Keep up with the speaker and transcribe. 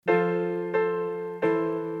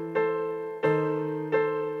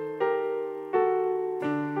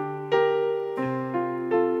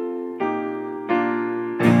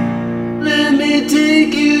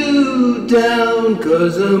you down,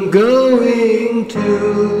 'cause I'm going to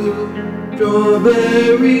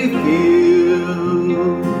strawberry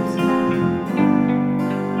fields.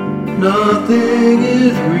 Nothing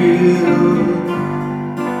is real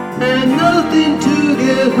and nothing to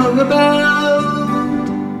get hung about.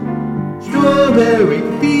 Strawberry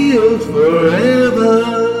fields forever.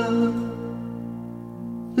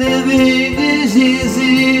 Living is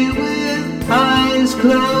easy with eyes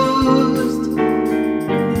closed.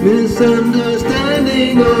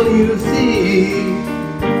 Misunderstanding all you see.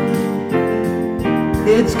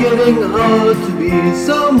 It's getting hard to be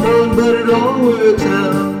someone, but it all works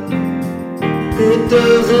out. It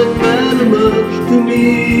doesn't matter much to me.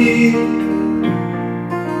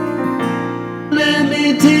 Let me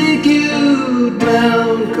take you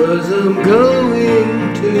down, 'cause I'm going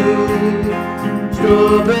to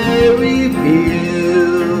strawberry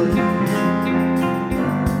fields.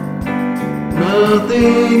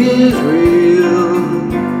 Nothing is real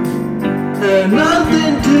and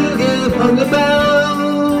nothing to get hung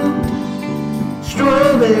about.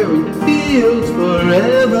 Strawberry fields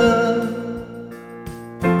forever.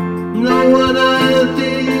 No one I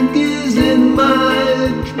think is in my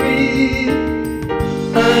tree.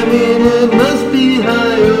 I mean, it must be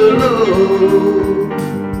high or low.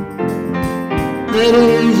 That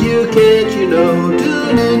is, you can't,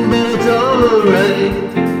 tune in, but it's alright.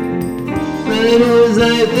 That is,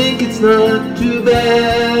 I think it's not too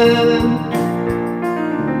bad.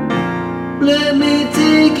 Let me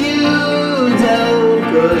take you down,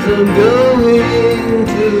 'cause I'm going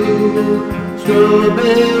to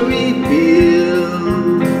strawberry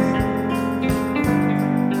fields.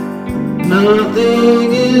 Nothing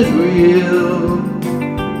is real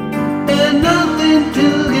and nothing to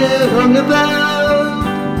get hung about.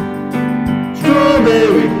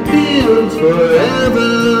 Strawberry fields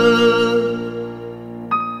forever.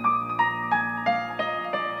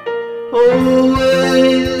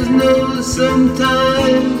 Always know,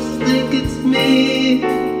 sometimes think it's me,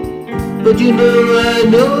 but I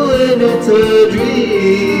know when it's a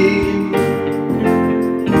dream.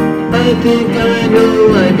 I think I know,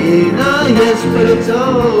 yes, but it's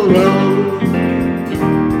all wrong.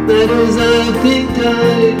 That is, I think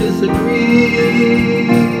I disagree.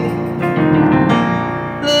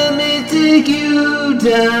 Let me take you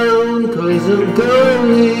down, 'cause I'm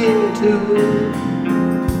going to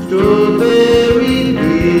strawberry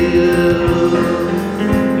fields.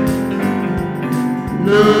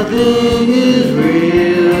 Nothing is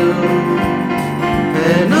real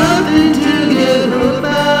and nothing to get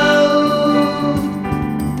about.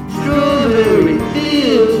 Strawberry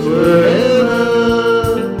fields forever.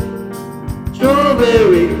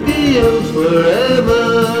 Strawberry fields forever.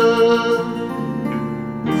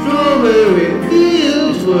 Strawberry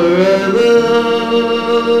fields forever.